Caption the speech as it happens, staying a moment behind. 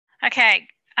Okay,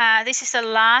 this is the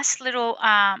last little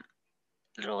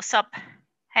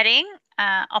subheading,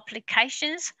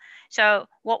 applications. So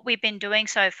what we've been doing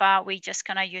so far, we're just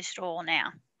going to use it all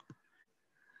now.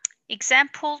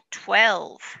 Example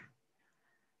 12.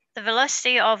 The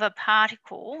velocity of a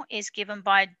particle is given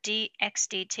by dx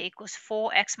dt equals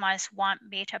 4x minus 1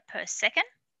 meter per second,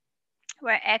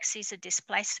 where x is a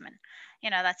displacement. You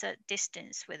know, that's a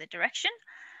distance with a direction,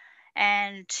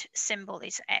 and symbol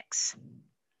is x.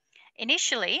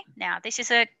 Initially, now this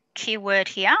is a key word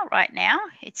here right now,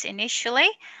 it's initially,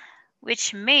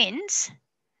 which means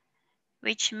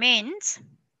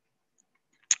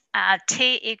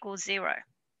t equals 0,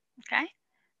 okay?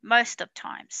 Most of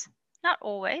times, not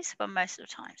always, but most of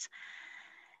the times.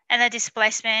 And the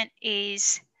displacement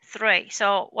is 3.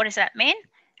 So what does that mean?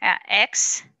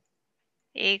 X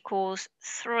equals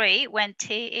 3 when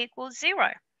t equals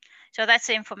 0. So that's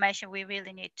the information we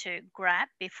really need to grab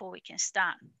before we can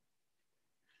start.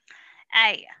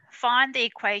 A, find the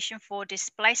equation for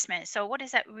displacement. So what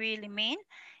does that really mean?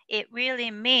 It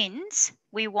really means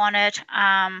we wanted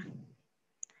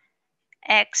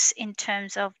x in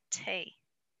terms of t.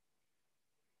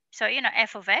 So, you know,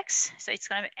 f of x, so it's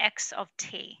going to be x of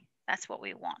t. That's what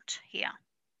we want here.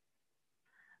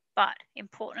 But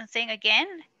important thing again,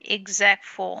 exact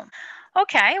form.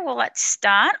 Okay, well, let's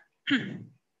start.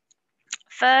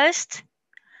 First,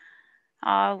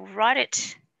 I'll write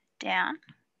it down.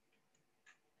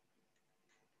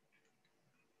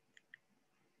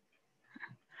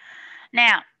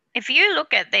 Now, if you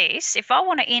look at this, if I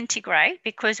want to integrate,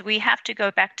 because we have to go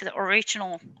back to the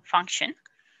original function,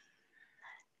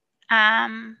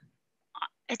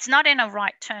 it's not in a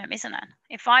right term, isn't it?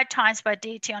 If I times by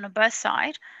dt on both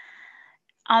sides,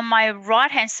 on my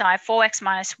right-hand side, 4x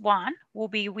minus 1 will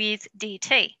be with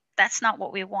dt. That's not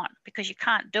what we want because you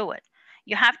can't do it.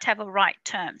 You have to have a right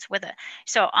terms with it.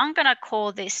 So I'm going to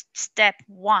call this step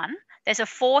 1. There's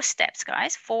 4 steps,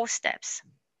 guys, 4 steps.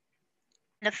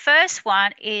 The first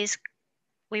one is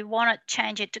we want to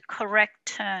change it to correct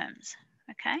terms,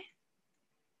 okay?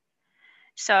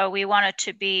 So we want it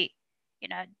to be, you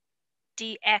know,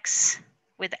 dx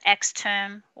with the x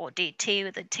term or dt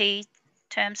with the t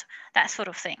terms, that sort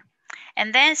of thing.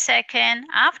 And then second,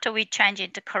 after we change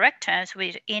it to correct terms,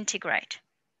 we integrate.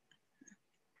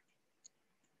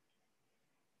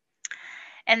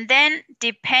 And then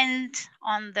depend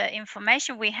on the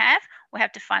information we have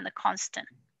to find the constant,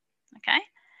 okay?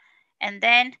 And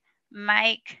then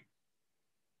make,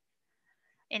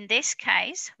 in this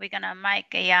case, we're going to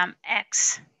make a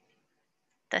x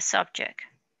the subject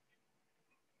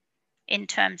in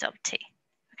terms of t,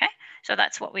 okay? So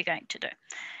that's what we're going to do.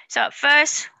 So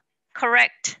first,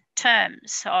 correct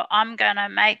terms. So I'm going to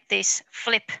make this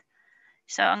flip.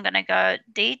 So I'm going to go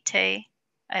dt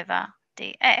over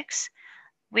dx,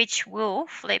 which will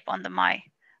flip on my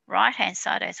right-hand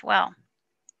side as well.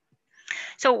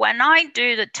 So when I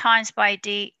do the times by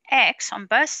dx on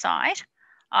both sides,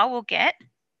 I will get,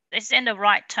 it's in the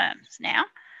right terms now.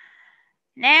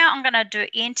 Now I'm going to do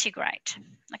integrate.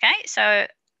 Okay, so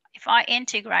if I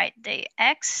integrate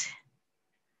dx,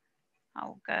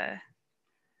 I'll go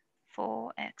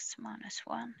 4x minus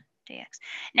 1 dx.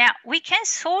 Now we can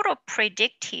sort of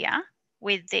predict here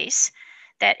with this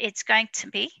that it's going to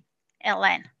be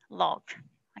ln log.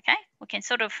 Okay, we can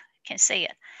sort of see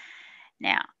it.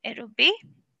 Now it'll be,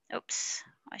 oops,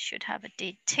 I should have a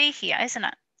dt here, isn't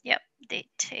it? Yep,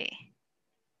 dt,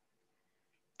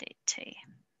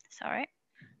 sorry.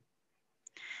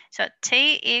 So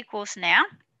t equals, now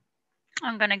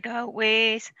I'm going to go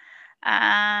with,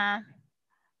 I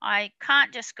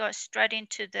can't just go straight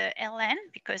into the ln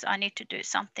because I need to do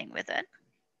something with it.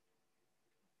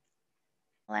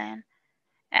 Ln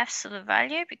absolute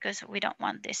value, because we don't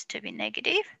want this to be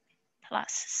negative,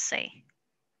 plus c.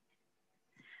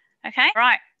 Okay,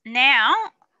 right, now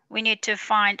we need to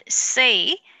find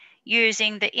c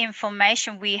using the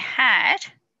information we had.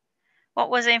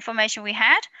 What was the information we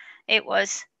had? It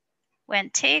was when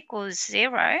t equals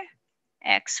 0,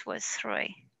 x was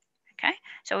 3. Okay,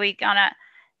 so we're gonna,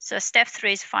 so step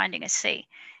 3 is finding a c.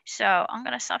 So I'm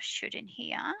gonna substitute in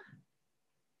here.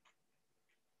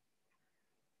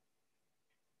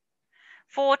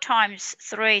 4 times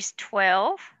 3 is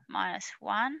 12 minus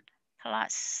 1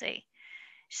 plus c.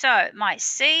 So my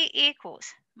c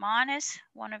equals minus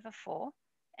 1 over 4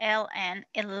 ln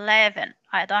 11.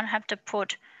 I don't have to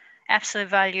put absolute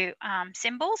value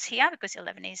symbols here because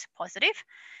 11 is positive.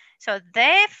 So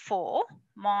therefore,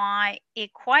 my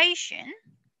equation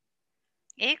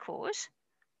equals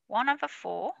 1 over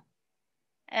 4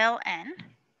 ln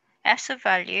absolute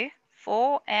value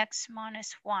 4x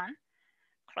minus 1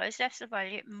 closed absolute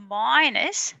value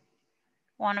minus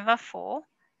 1 over 4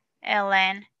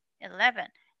 ln 11.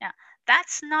 Now,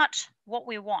 that's not what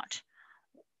we want.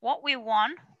 What we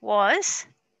want was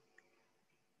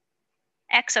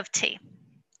x of t.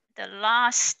 The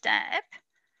last step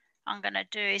I'm going to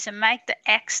do is make the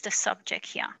x the subject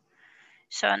here.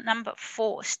 So number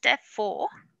 4, step 4,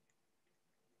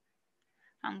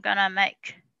 I'm going to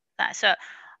make that. So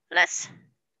let's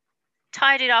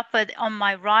tidy it up on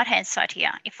my right-hand side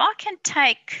here. If I can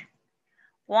take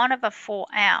 1 over 4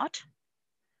 out,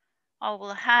 I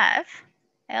will have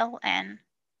ln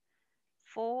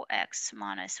 4x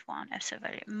minus 1 absolute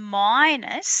value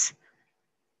minus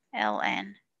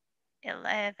ln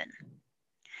 11.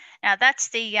 Now that's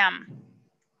the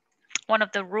one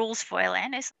of the rules for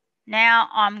ln is now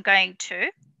I'm going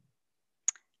to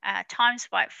times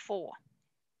by 4.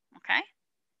 Okay,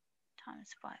 times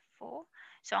by 4.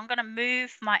 So I'm going to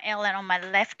move my ln on my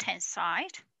left-hand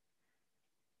side.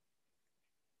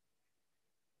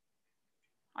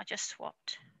 I just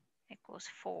swapped equals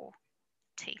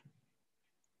 4t.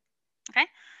 Okay,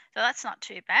 so that's not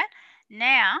too bad.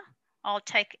 Now I'll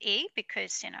take e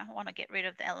because, I want to get rid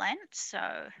of the ln. So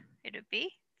it'll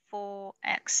be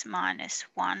 4x minus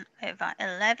 1 over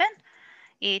 11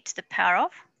 e to the power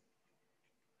of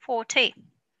 4t.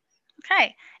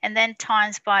 Okay, and then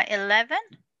times by 11.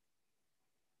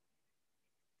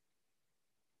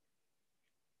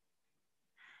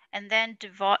 And then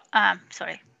divide,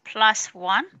 plus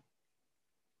 1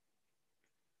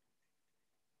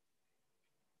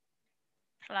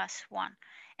 plus 1.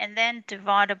 And then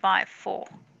divided by 4.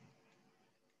 I'm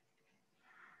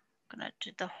going to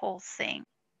do the whole thing.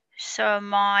 So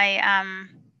my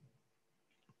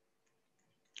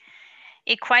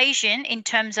equation in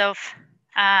terms of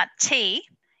t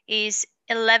is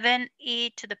 11 e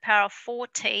to the power of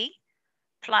 4t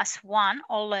plus 1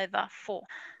 all over 4.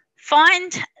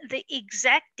 Find the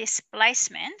exact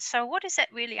displacement. So what is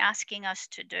that really asking us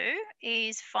to do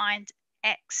is find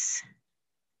x.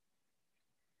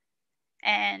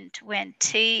 And when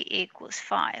t equals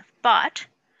 5. But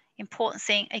important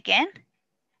thing again,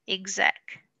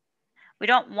 exact. We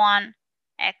don't want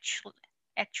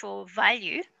actual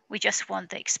value. We just want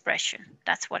the expression.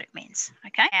 That's what it means.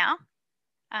 Okay. Now,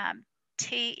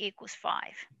 t equals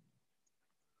 5.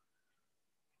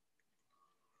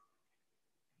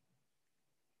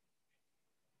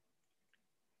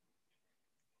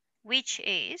 Which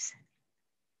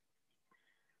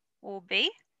will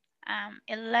be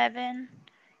 11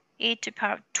 e to the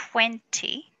power of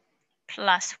 20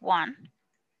 plus 1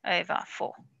 over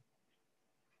 4.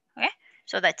 Okay,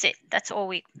 so that's it. That's all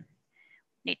we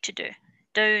need to do.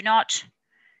 Do not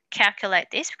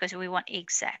calculate this because we want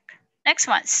exact. Next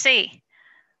one, C.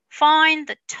 Find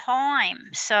the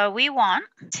time. So we want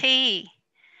t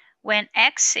when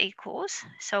x equals.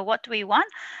 So what do we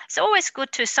want? It's always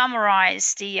good to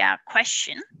summarize the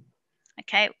question,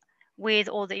 okay, with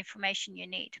all the information you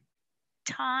need.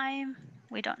 Time,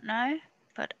 we don't know,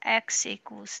 but x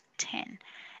equals 10.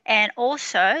 And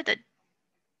also the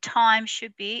time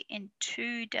should be in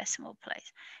 2 decimal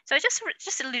places. So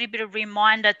just a little bit of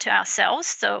reminder to ourselves,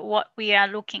 so what we are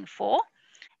looking for.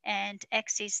 And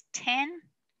x is 10,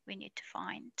 we need to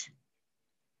find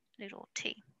little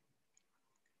t.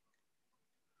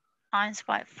 Times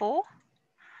by 4.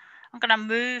 I'm going to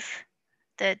move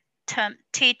the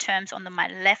t terms on my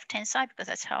left-hand side because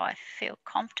that's how I feel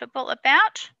comfortable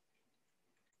about.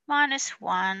 Minus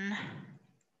 1,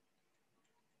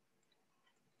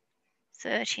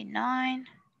 39.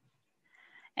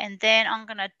 And then I'm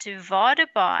going to divide it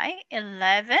by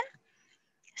 11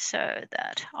 so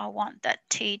that I want that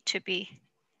t to be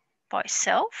by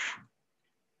itself.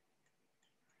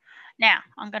 Now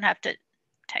I'm going to have to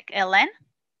take ln.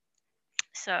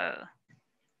 So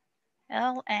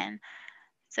ln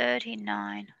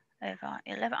 39 over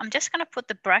 11. I'm just going to put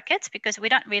the brackets because we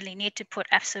don't really need to put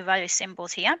absolute value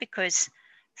symbols here because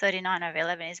 39 over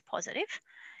 11 is positive.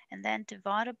 And then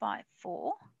divided by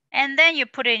 4. And then you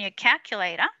put it in your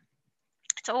calculator.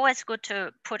 It's always good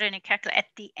to put in a calculator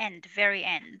at the end, very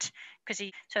end.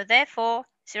 So therefore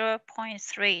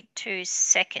 0.32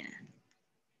 second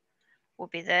will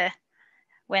be there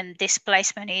when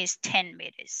displacement is 10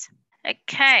 meters.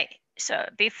 Okay, so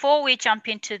before we jump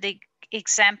into the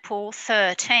example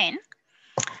 13,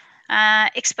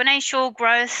 exponential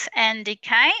growth and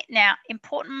decay. Now,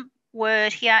 important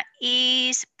word here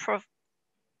is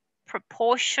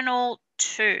proportional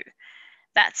to.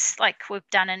 That's like we've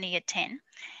done in year 10.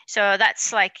 So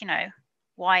that's like,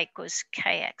 y equals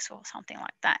kx or something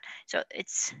like that. So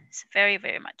it's very,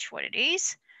 very much what it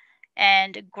is.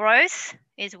 And growth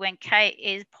is when k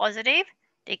is positive.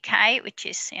 Decay, which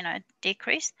is,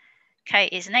 decrease. K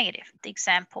is negative.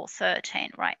 Example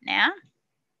 13 right now.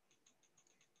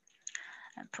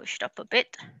 And pushed up a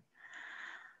bit.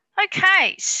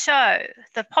 Okay, so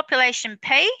the population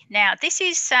P. Now this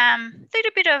is a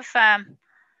little bit of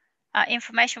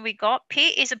information we got. P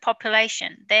is a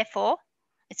population, therefore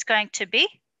it's going to be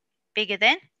bigger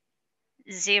than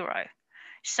 0.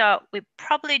 So we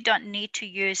probably don't need to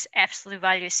use absolute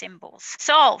value symbols.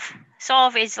 Solve.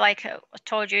 Solve is like I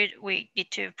told you, we need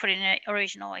to put in an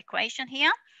original equation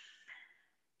here.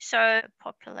 So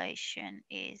population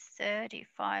is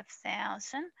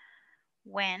 35,000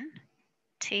 when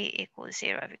T equals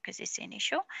 0 because it's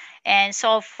initial. And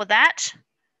solve for that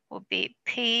will be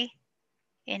P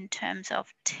in terms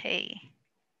of T.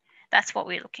 That's what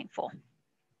we're looking for.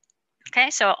 Okay,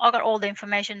 so I got all the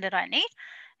information that I need,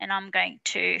 and I'm going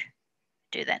to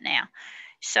do that now.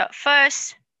 So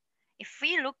first, if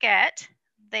we look at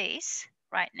this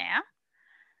right now,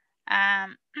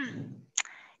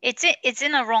 it's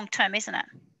in a wrong term, isn't it?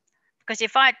 Because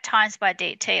if I times by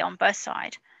dt on both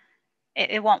sides,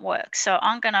 it won't work. So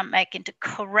I'm going to make it a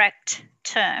correct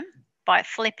term by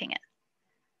flipping it.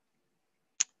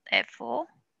 Therefore,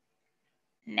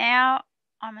 now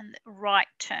I'm in the right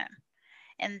term.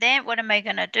 And then what am I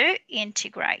going to do?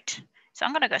 Integrate. So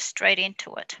I'm going to go straight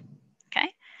into it.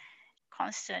 Okay.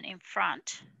 Constant in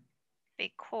front,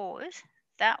 because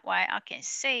that way I can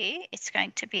see it's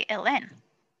going to be ln.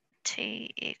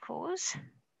 T equals.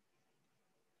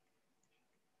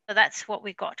 So that's what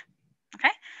we got.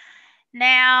 Okay.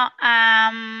 Now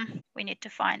we need to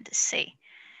find the C.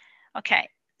 Okay.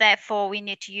 Therefore, we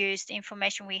need to use the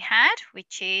information we had,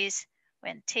 which is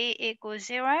when T equals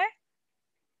 0,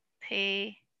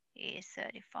 P is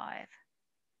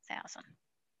 35,000.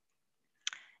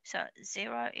 So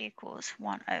 0 equals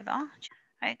 1 over.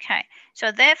 Okay,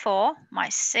 so therefore my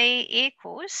C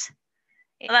equals,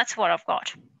 that's what I've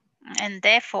got. And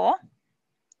therefore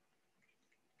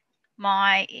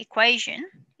my equation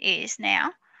is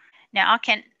now I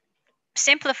can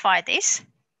simplify this.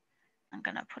 I'm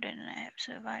going to put in an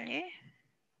absolute value.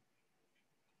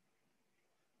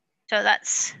 So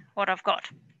that's what I've got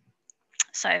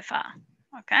so far.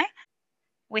 Okay,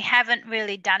 we haven't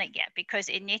really done it yet because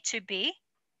it needs to be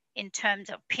in terms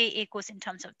of P equals in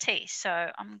terms of T. So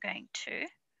I'm going to,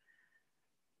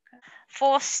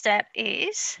 fourth step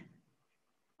is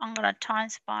I'm going to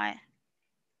times by,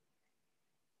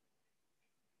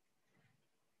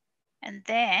 and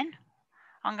then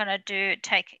I'm going to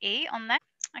take E on that.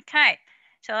 Okay,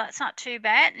 so that's not too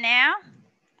bad. Now,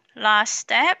 last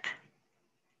step,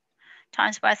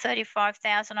 times by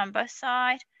 35,000 on both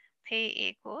sides, P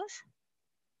equals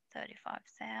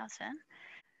 35,000.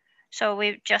 So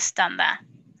we've just done that.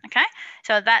 Okay,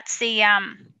 so that's the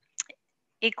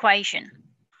equation.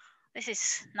 This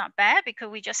is not bad because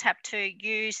we just have to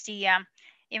use the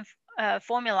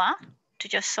formula to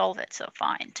just solve it. So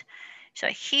find. So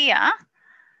here,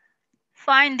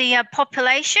 find the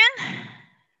population.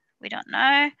 We don't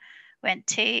know. When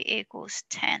T equals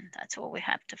 10, that's all we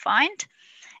have to find.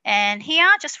 And here,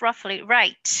 just roughly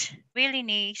rate. Really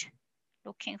need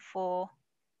looking for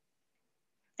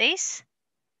this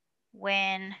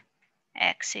when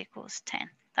X equals 10.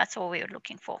 That's all we're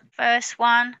looking for. First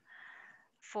one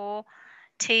for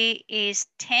T is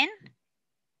 10.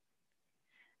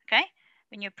 Okay,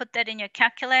 when you put that in your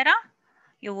calculator,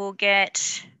 you will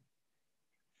get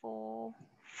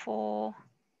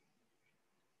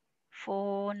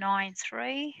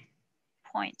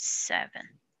 493.7.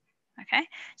 Okay,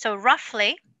 so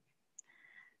roughly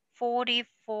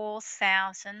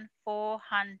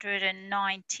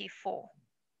 44,494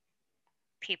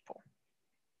 people,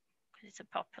 because it's a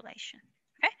population.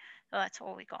 Okay, so that's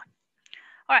all we got.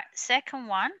 All right, second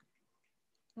one,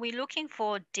 we're looking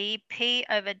for dp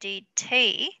over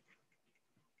dt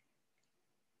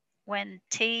when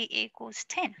t equals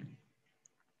 10.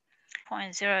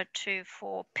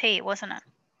 0.024p, wasn't it?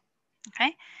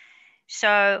 Okay,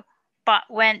 so but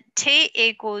when t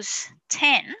equals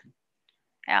 10,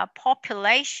 our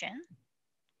population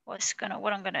was gonna,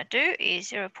 what I'm gonna do is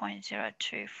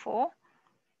 0.024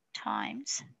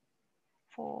 times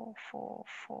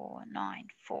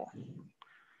 44494.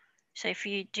 So if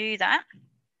you do that,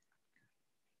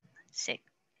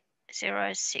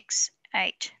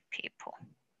 068 people.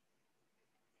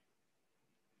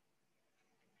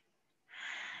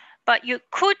 But you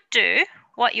could do,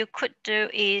 what you could do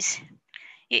is,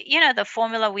 you know the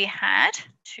formula we had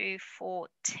for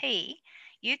t,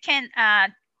 you can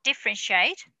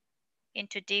differentiate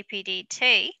into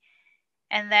dp/dt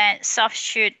and then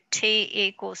substitute t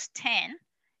equals 10,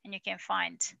 and you can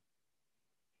find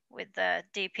with the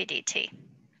dp/dt.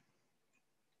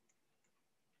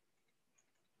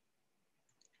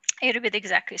 it'll be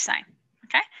exactly the same.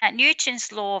 Okay.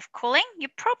 Newton's law of cooling, you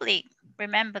probably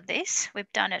remember this.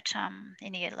 We've done it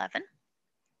in year 11.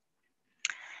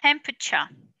 Temperature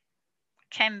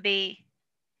can be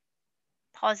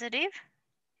positive,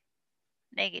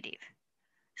 negative.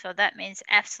 So that means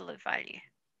absolute value.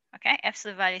 Okay,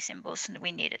 absolute value symbols, and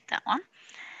we needed that one.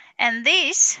 And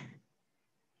this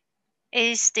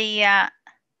is the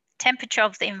temperature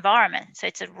of the environment. So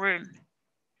it's a room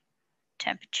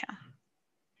temperature.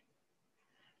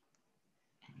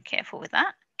 Careful with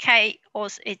that. K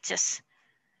also, it's just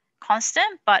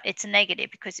constant, but it's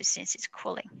negative because since it's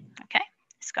cooling. Okay,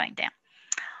 it's going down.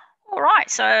 All right,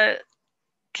 so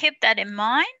keep that in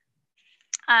mind.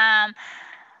 An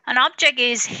object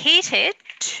is heated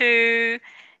to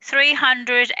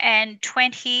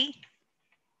 320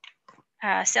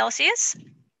 Celsius,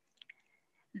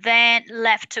 then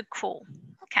left to cool.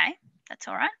 Okay, that's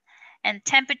all right. And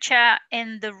temperature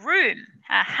in the room,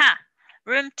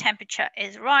 room temperature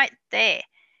is right there.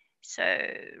 So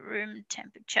room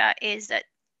temperature is at,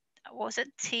 was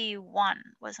it T1,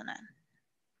 wasn't it?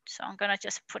 So I'm going to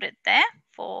just put it there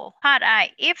for part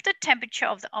A. If the temperature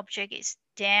of the object is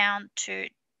down to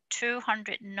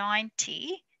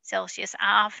 290 Celsius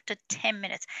after 10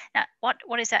 minutes. Now, what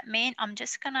does that mean? I'm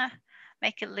just going to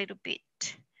make it a little bit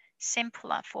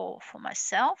simpler for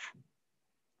myself.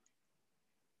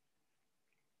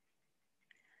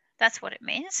 That's what it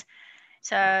means.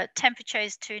 So temperature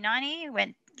is 290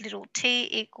 when little t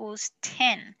equals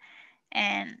 10.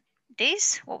 And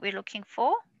this, what we're looking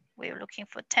for, we're looking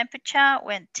for temperature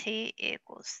when t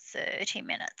equals 30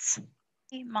 minutes.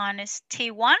 T minus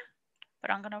T1,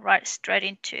 but I'm going to write straight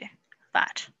into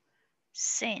that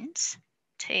since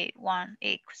T1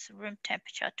 equals room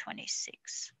temperature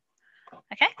 26.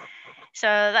 Okay, so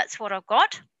that's what I've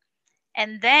got.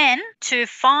 And then to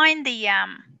find the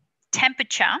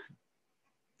temperature,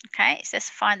 okay, it says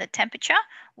find the temperature,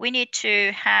 we need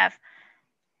to have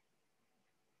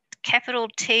capital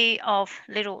T of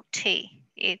little t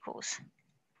equals.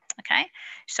 Okay,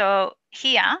 so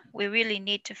here we really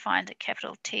need to find the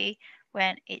capital T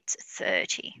when it's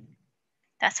 30.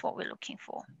 That's what we're looking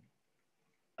for.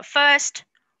 First,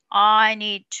 I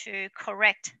need to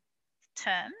correct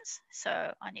terms.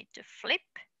 So I need to flip.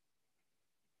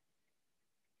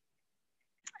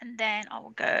 And then I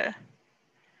will go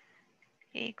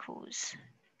equals.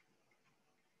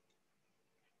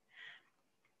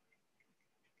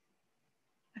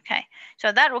 Okay,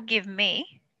 so that will give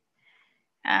me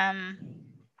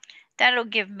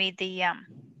the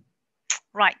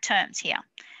right terms here.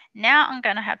 Now I'm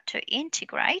going to have to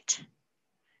integrate.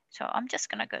 So I'm just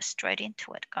going to go straight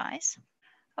into it, guys.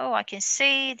 Oh, I can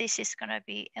see this is going to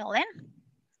be ln.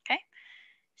 Okay,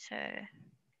 so,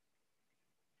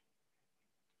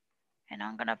 and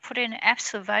I'm going to put in an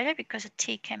absolute value because a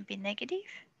t can be negative.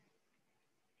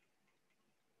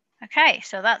 Okay,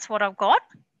 so that's what I've got.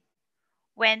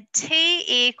 When t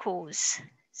equals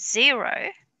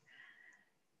 0,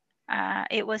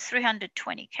 it was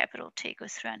 320, capital T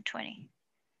equals 320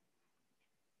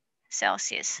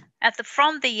 Celsius.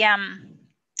 From the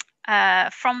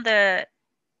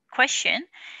question,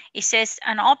 it says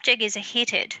an object is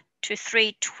heated to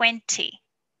 320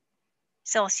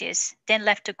 Celsius, then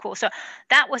left to cool. So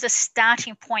that was a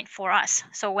starting point for us.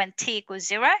 So when T equals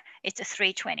 0, it's a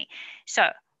 320. So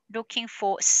looking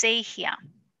for C here.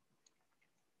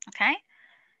 Okay.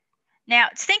 Now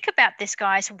think about this,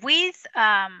 guys. With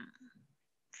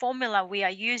formula we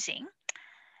are using,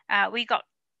 we got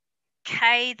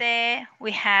K there,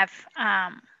 we have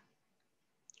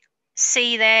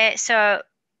C there. So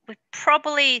we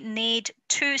probably need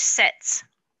 2 sets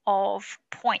of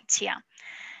points here.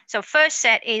 So first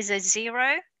set is a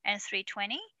 0 and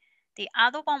 320. The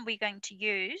other one we're going to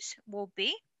use will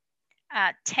be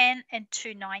 10 and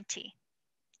 290.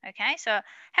 Okay, so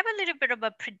have a little bit of a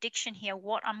prediction here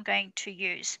what I'm going to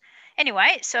use.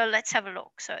 Anyway, so let's have a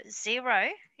look. So 0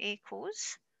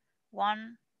 equals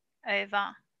 1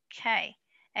 over K.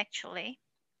 Actually,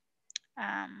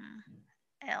 ln.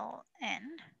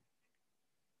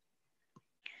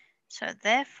 So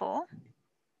therefore,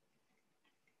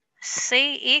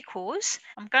 C equals,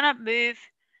 I'm going to move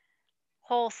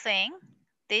whole thing,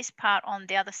 this part on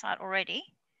the other side already.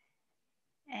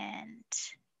 And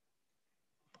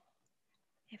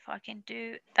if I can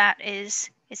do that is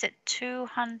it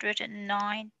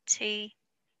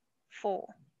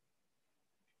 294.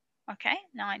 Okay,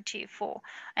 94.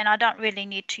 And I don't really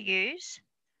need to use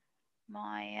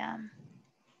my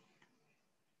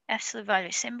absolute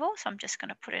value symbol, so I'm just going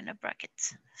to put it in the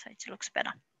brackets so it looks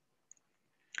better.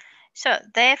 So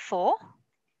therefore,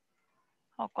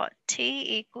 I've got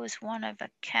T equals 1 over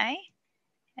K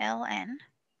ln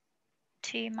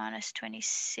t minus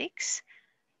 26,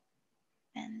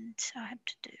 and I have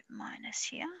to do minus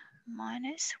here,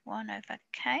 minus 1 over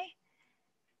k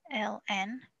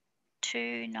ln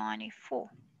 294.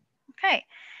 Okay,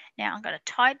 now I'm going to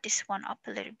tidy this one up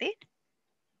a little bit.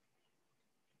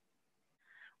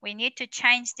 We need to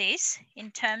change this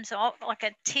in terms of like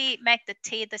a t, make the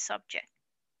t the subject.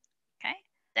 Okay,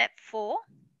 step 4, I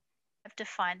have to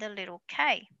find a little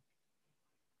k.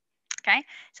 Okay,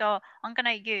 so I'm going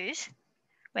to use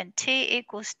when t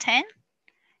equals 10,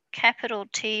 capital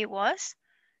T was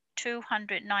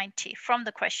 290 from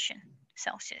the question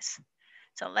Celsius.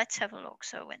 So let's have a look.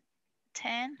 So when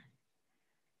 10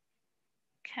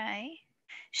 k,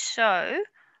 so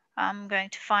I'm going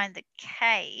to find the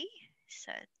k.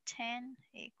 So 10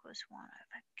 equals 1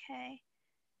 over k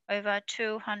over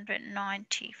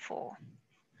 294.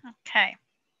 Okay.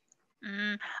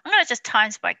 I'm going to just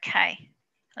times by k.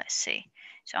 Let's see.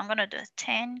 So I'm going to do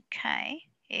 10k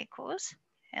equals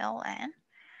ln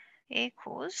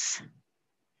equals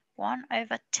 1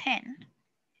 over 10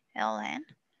 ln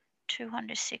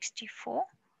 264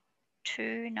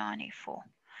 294.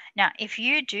 Now, if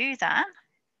you do that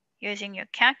using your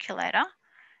calculator,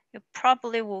 you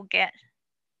probably will get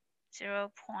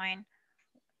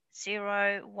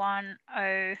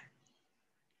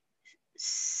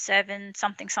 0.01007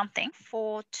 something something,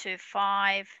 4 to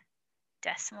 5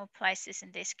 decimal places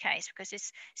in this case, because it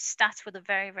starts with a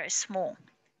very, very small.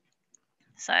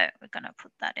 So we're going to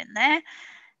put that in there.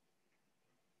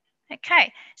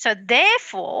 Okay, so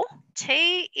therefore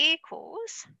t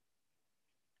equals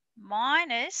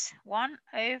minus 1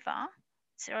 over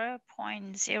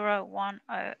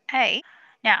 0.0108.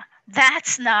 Now,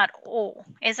 that's not all,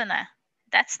 isn't it?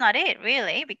 That's not it,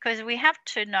 really, because we have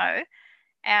to know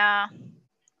our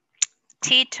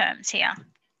t terms here,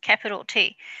 capital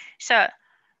T. So,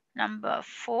 number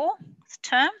 4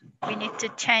 term, we need to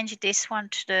change this one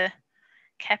to the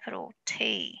capital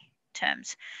T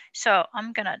terms. So,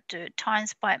 I'm going to do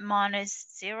times by minus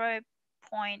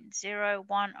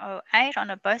 0.0108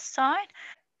 on both sides.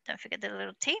 Don't forget the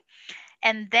little t.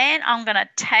 And then I'm going to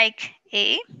take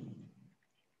E.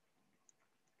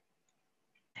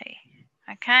 P.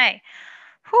 Okay.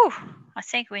 Whew. I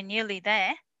think we're nearly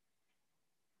there.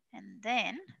 And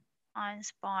then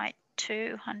times by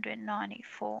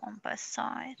 294 on both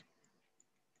sides.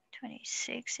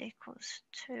 26 equals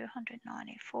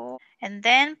 294. And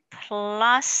then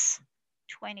plus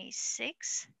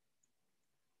 26.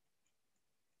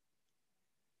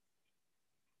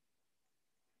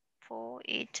 For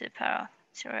e to the power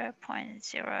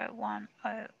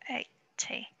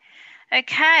 0.0108t.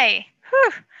 Okay,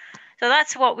 whew. So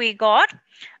that's what we got,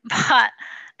 but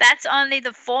that's only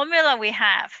the formula we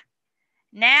have.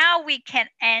 Now we can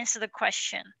answer the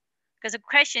question, because the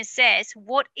question says,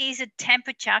 what is the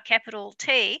temperature, capital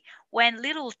T, when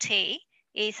little t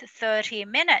is 30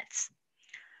 minutes?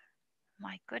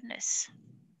 My goodness,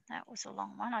 that was a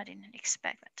long one. I didn't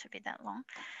expect that to be that long.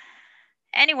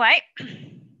 Anyway,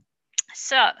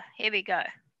 so here we go.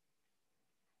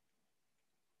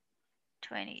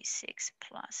 26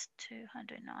 plus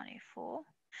 294.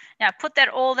 Now put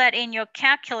all that in your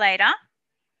calculator.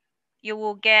 You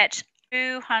will get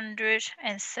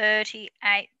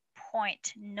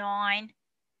 238.9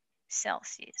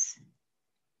 Celsius.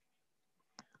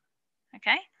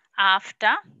 Okay,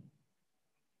 after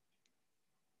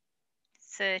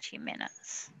 30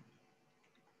 minutes.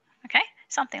 Okay,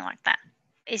 something like that.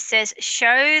 It says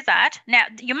show that. Now,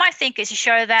 you might think it's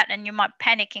show that, and you might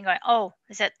panic and go, oh,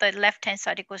 is that the left-hand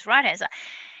side equals right-hand side?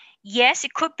 Yes,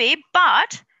 it could be,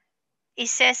 but it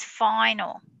says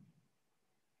final.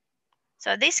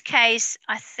 So this case,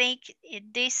 I think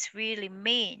this really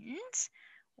means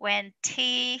when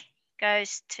t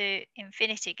goes to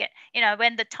infinity,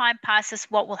 when the time passes,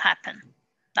 what will happen?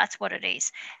 That's what it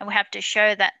is. And we have to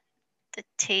show that the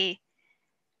t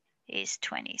is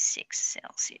 26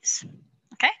 Celsius.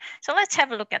 Okay, so let's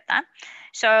have a look at that.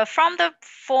 So from the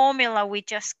formula we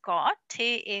just got,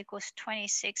 t equals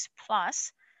 26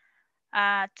 plus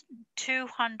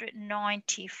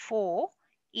 294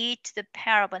 e to the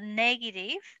power of a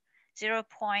negative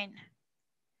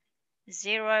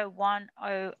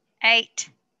 0.0108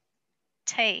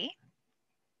 t.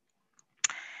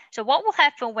 So what will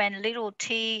happen when little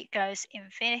t goes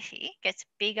infinity, gets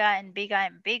bigger and bigger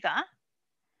and bigger?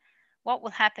 What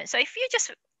will happen? So if you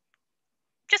just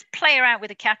play around with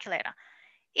the calculator,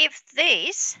 if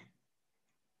this,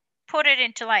 put it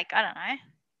into like, I don't know,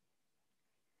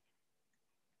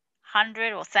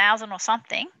 100 or 1,000 or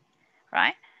something,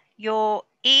 right? Your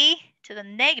e to the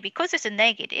negative, because it's a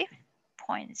negative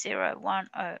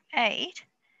 0.0108,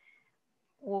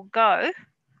 will go,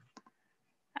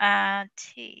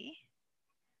 t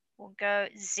will go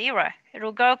 0.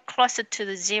 It'll go closer to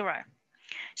the 0.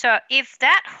 So if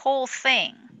that whole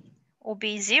thing will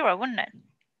be 0, wouldn't it?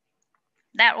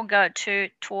 That will go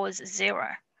towards 0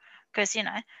 because,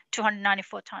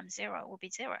 294 times 0 will be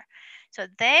 0. So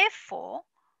therefore,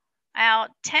 our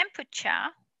temperature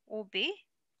will be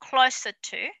closer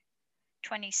to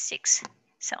 26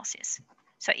 Celsius.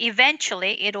 So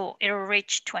eventually it'll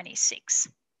reach 26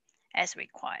 as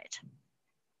required.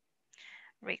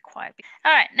 All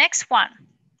right, next one.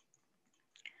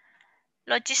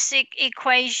 Logistic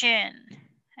equation,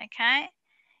 okay?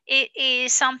 It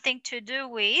is something to do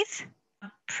with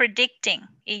predicting.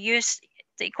 The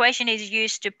equation is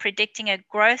used to predicting a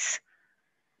growth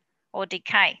or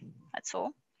decay, that's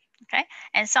all, okay?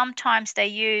 And sometimes they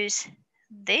use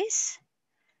this,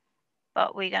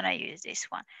 but we're gonna use this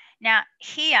one. Now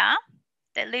here,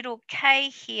 the little k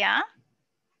here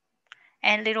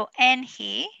and little n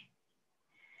here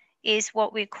is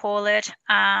what we call it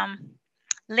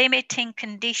limiting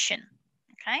condition,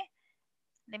 okay?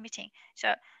 Limiting.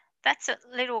 So that's a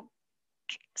little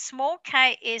small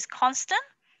k is constant,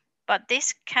 but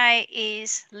this k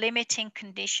is limiting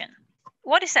condition.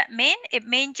 What does that mean? It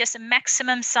means just a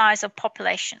maximum size of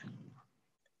population.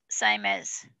 Same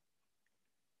as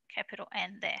capital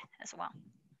N there as well.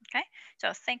 Okay,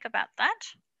 so think about that.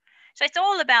 So it's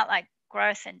all about like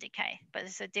growth and decay, but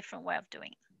it's a different way of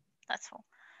doing it. That's all.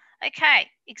 Okay,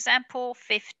 example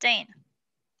 15.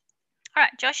 All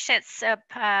right, Josh sets up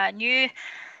a new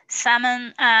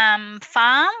salmon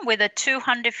farm with a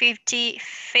 250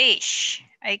 fish.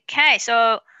 Okay,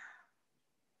 so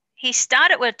he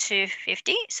started with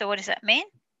 250. So what does that mean?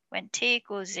 When t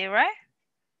equals 0,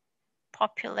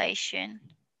 population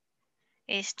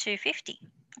is 250.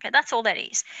 Okay, that's all that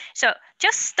is. So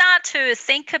just start to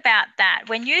think about that.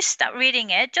 When you start reading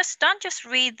it, don't just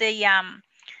read the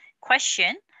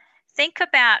question. Think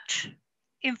about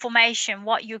information,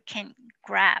 what you can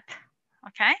grab.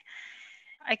 Okay.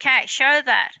 Okay, show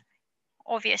that.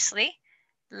 Obviously,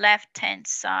 left-hand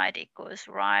side equals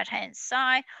right-hand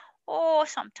side, or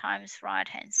sometimes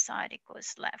right-hand side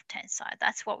equals left-hand side.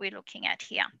 That's what we're looking at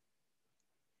here.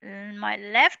 My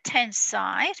left-hand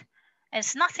side,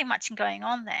 there's nothing much going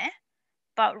on there,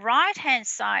 but right-hand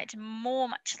side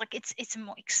much like it's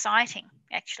more exciting.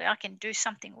 Actually, I can do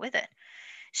something with it.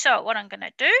 So what I'm going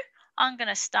to do, I'm going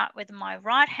to start with my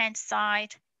right-hand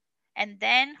side, and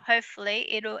then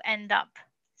hopefully it'll end up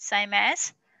same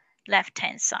as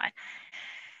left-hand side.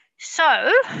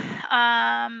 So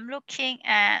looking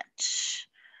at,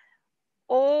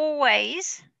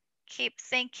 always keep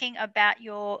thinking about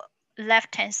your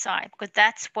left-hand side because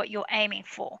that's what you're aiming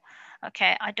for.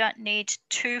 Okay, I don't need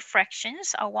two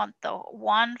fractions. I want the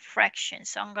one fraction.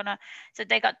 So so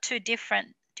they got two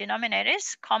different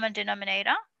denominators, common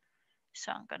denominator.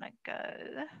 So I'm gonna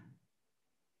go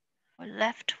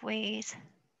left with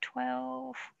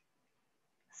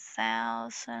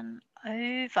 12,000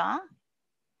 over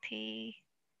P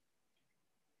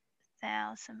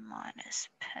 1,000 minus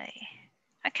P.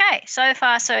 Okay, so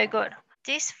far so good.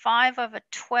 This 5 over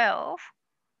 12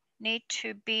 need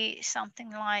to be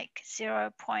something like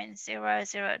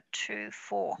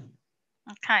 0.0024.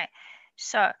 Okay,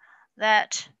 so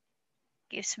that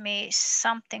gives me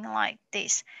something like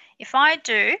this. If I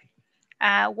do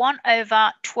 1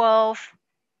 over 12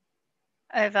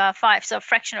 over 5, so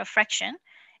fraction of fraction,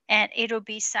 and it'll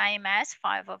be same as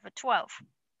 5 over 12.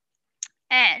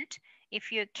 And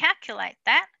if you calculate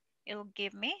that, it'll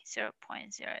give me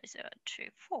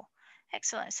 0.0024.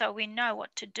 Excellent. So we know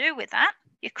what to do with that.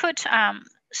 You could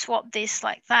swap this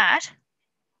like that.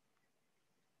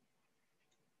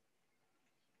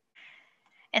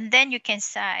 And then you can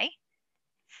say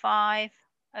 5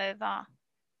 over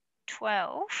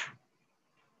 12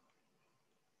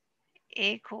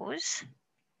 equals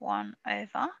 1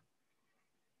 over.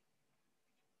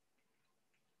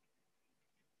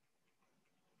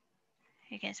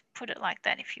 You can put it like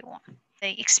that if you want.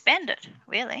 They expand it,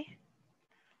 really.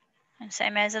 And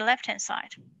same as the left-hand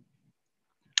side.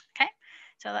 Okay,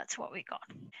 so that's what we got.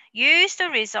 Use the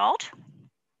result.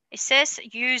 It says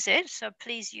use it, so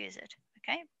please use it.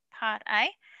 Okay, part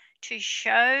A, to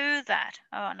show that.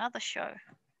 Oh, another show.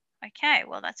 Okay,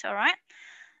 well, that's all right.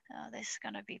 This is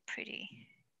going to be pretty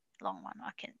long one.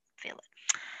 I can feel it.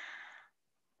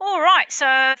 All right,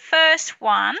 so first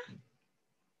one,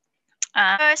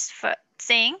 first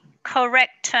thing,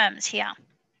 correct terms here.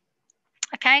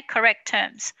 Okay, correct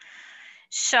terms.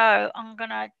 So I'm going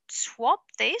to swap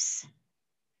this.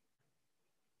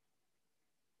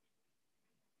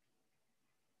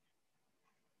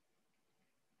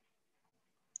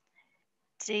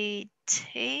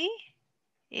 dt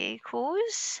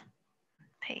equals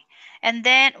p. And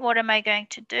then what am I going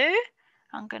to do?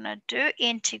 I'm going to do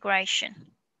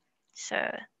integration.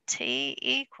 So t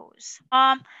equals,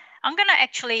 I'm going to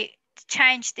actually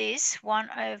change this 1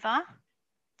 over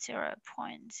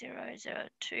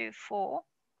 0.0024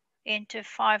 into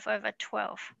 5 over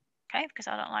 12, okay, because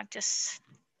I don't like just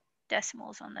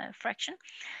decimals on the fraction.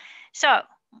 So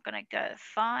I'm going to go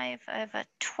 5 over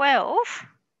 12,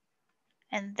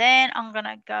 and then I'm going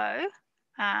to go,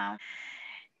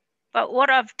 but what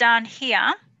I've done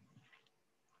here,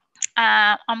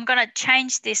 I'm going to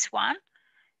change this one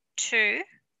to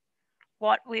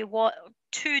what we were,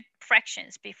 2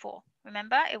 fractions before.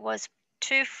 Remember, it was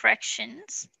 2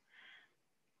 fractions.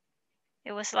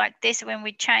 It was like this when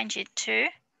we change it to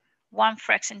 1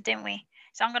 fraction, didn't we?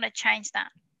 So I'm going to change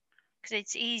that because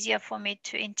it's easier for me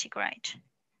to integrate.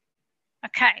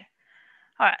 Okay.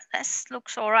 All right, this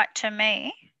looks all right to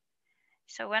me.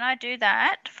 So when I do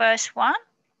that, first one,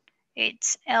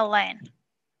 it's ln.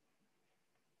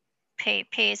 P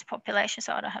is population,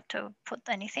 so I don't have to put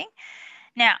anything.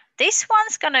 Now, this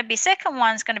one's going to be, second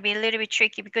one's going to be a little bit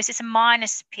tricky because it's a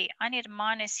minus p. I need a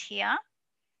minus here,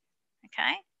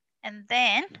 okay? And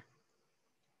then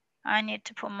I need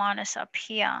to put minus up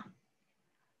here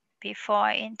before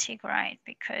I integrate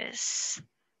because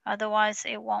otherwise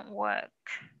it won't work,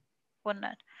 wouldn't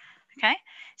it? Okay,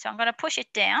 so I'm going to push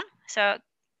it down. So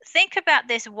think about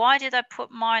this. Why did I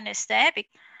put minus there?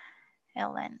 Because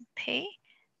ln p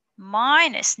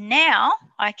minus, now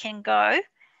I can go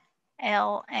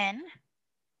ln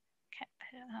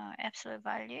absolute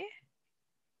value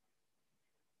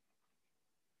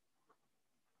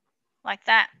like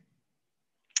that.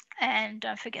 And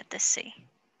don't forget the c.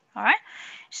 All right,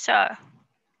 so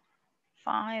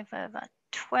 5 over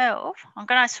 12. I'm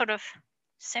going to sort of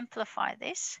simplify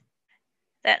this.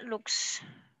 That looks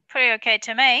pretty okay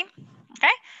to me.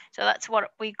 Okay, so that's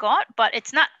what we got, but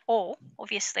it's not all,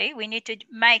 obviously. We need to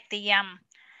make the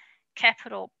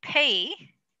capital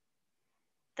P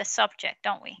the subject,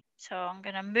 don't we? So I'm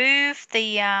going to move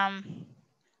the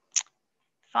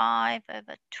 5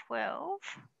 over 12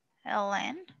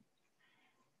 ln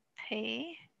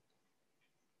P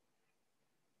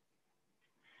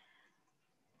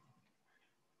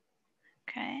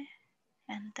okay,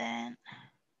 and then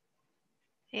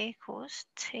equals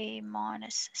T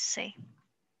minus C.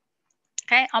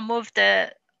 Okay, I'll move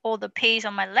all the P's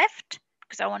on my left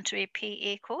because I want to be P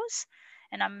equals,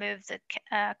 and I move the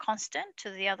constant to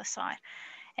the other side.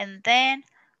 And then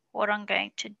what I'm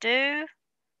going to do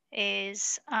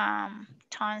is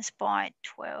times by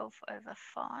 12 over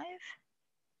 5.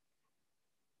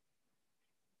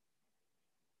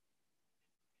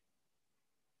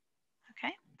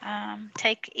 Okay,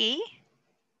 take E.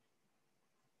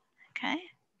 Okay.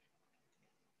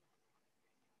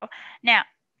 Now,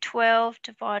 12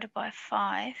 divided by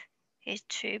 5 is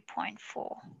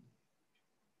 2.4.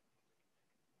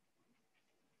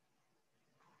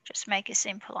 Just make it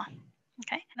simpler.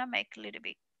 Okay, and I'll make a little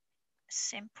bit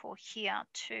simple here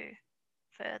too,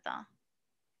 further.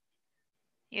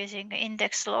 Using the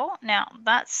index law. Now,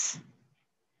 that's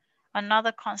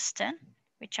another constant,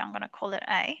 which I'm going to call it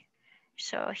A.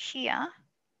 So here,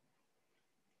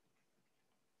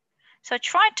 so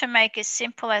try to make it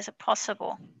simple as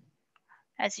possible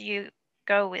as you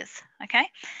go with, okay?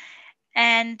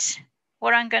 And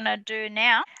what I'm going to do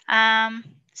now,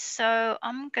 so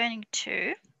I'm going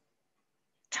to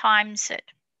times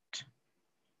it.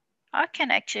 I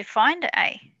can actually find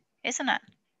A, isn't it?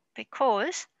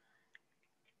 Because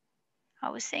I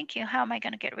was thinking, how am I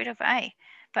going to get rid of A?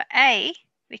 But A,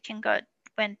 we can go,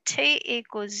 when T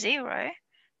equals 0,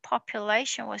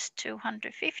 population was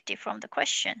 250 from the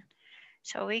question.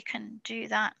 So we can do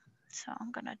that. So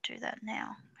I'm going to do that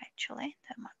now, actually.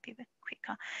 That might be a bit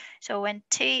quicker. So when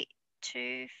T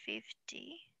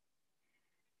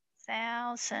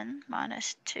 250,000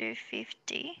 minus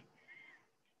 250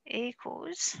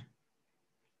 equals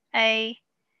A,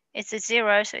 it's a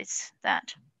 0, so it's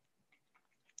that.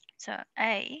 So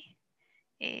A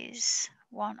is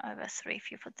 1 over 3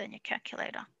 if you put that in your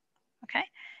calculator. Okay,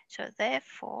 so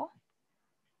therefore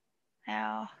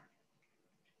our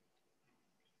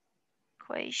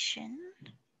equation,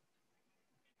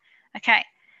 okay,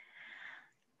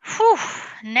 whew,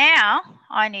 now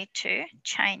I need to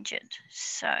change it.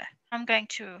 So I'm going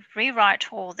to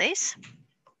rewrite all this.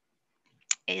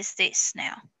 Is this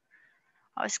now?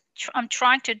 I'm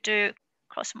trying to do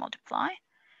cross multiply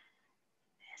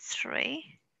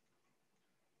 3.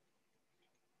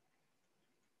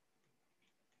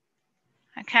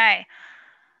 Okay,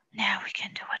 now we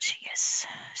can do it. Yes,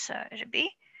 so it'll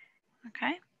be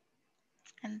okay.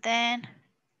 And then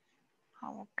I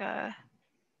will go,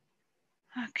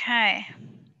 okay,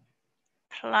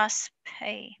 plus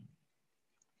P.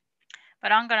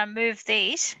 But I'm going to move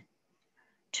these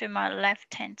to my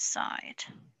left-hand side.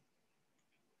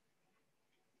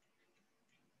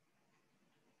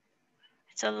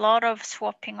 It's a lot of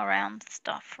swapping around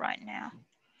stuff right now.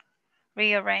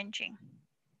 Rearranging.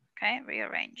 Okay,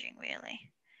 rearranging really.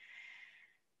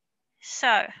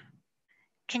 So,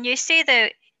 can you see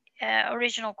the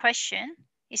original question?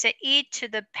 It said e to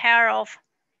the power of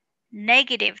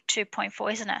negative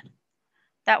 2.4, isn't it?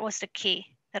 That was the key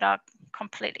that I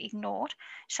completely ignored.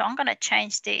 So I'm going to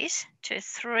change this to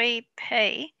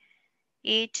 3p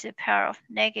e to the power of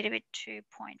negative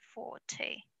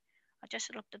 2.4t. I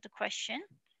just looked at the question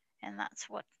and that's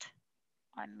what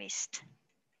I missed.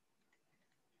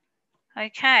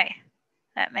 Okay,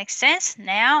 that makes sense.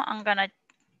 Now I'm going to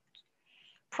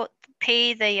put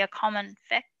p, the common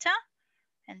vector,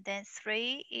 and then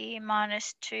 3e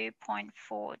minus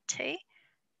 2.4t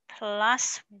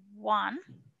plus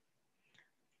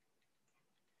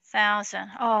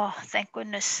 1,000. Oh, thank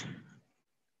goodness.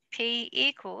 P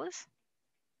equals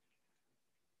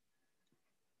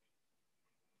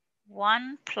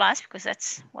 1 plus, because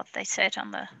that's what they said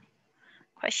on the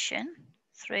question,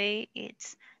 3,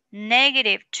 it's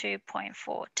negative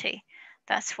 2.4t.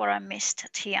 That's what I missed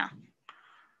here.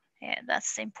 Yeah,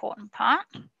 that's the important part.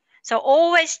 So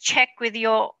always check with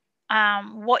your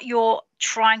what you're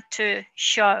trying to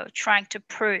show, trying to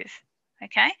prove.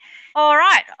 Okay. All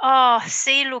right. Oh,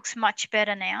 C looks much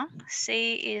better now.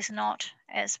 C is not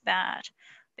as bad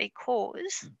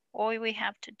because all we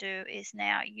have to do is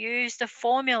now use the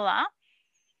formula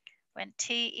when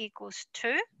t equals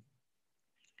 2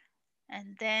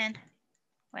 and then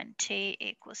when t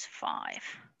equals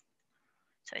 5.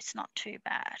 So it's not too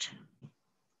bad.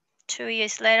 2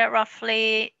 years later,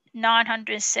 roughly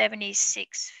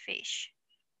 976 fish,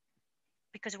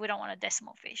 because we don't want a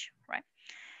decimal fish, right?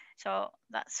 So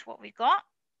that's what we got.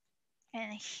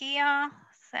 And here,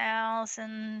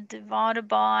 1,000 divided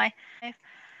by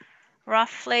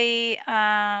roughly,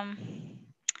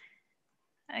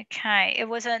 okay, it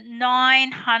was a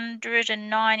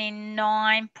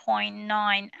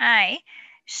 999.9a.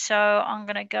 So I'm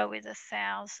going to go with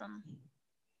 1,000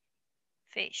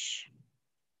 fish.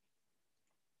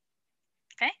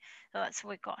 Okay, so that's what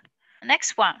we got.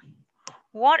 Next one.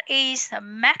 What is the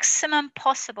maximum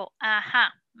possible?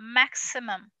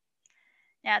 Maximum.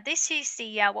 Now this is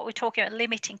the what we're talking about,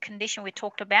 limiting condition we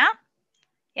talked about.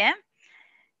 Yeah.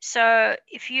 So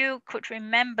if you could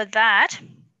remember that,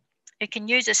 you can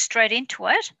use it straight into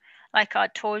it, like I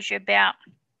told you about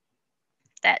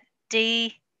that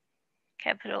d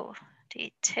capital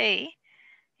dt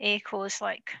equals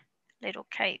like little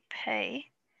kp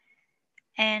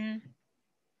n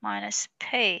minus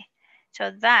p.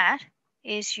 So that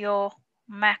is your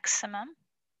maximum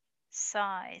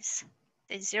size.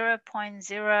 It's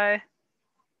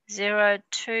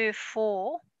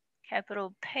 0.0024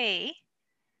 capital P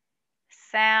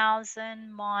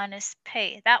 1,000 minus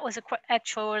P. That was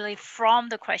actually from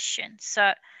the question.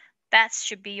 So that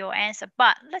should be your answer.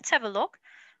 But let's have a look.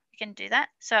 You can do that.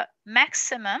 So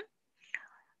maximum,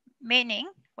 meaning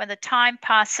when the time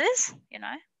passes, you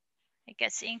know, it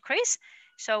gets increased.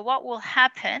 So what will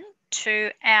happen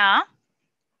to our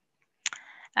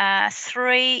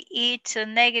 3e to the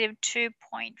negative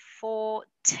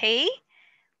 2.4t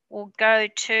will go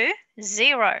to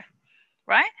 0,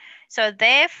 right? So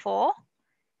therefore,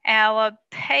 our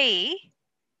p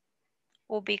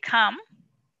will become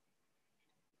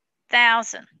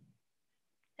 1,000,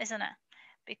 isn't it?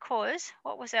 Because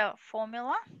what was our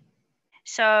formula?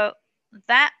 So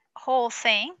that whole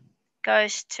thing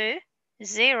goes to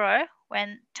 0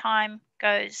 when time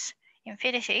goes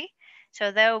infinity.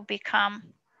 So they will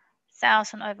become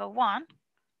 1,000 over 1,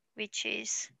 which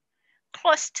is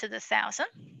close to the 1,000.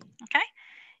 Okay,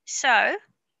 so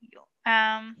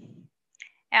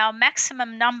our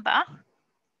maximum number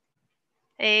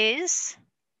is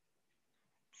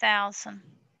 1,000.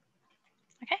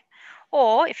 Okay,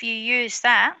 or if you use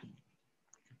that,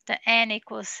 the n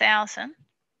equals 1,000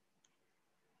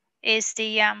 is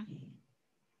the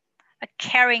a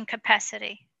carrying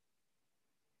capacity,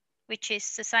 which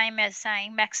is the same as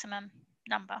saying maximum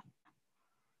number.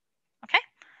 Okay,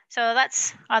 so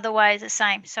that's otherwise the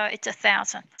same. So it's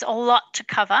 1,000. It's a lot to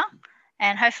cover,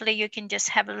 and hopefully you can just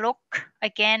have a look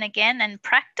again and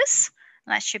practice,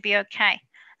 and that should be okay.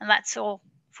 And that's all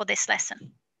for this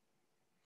lesson.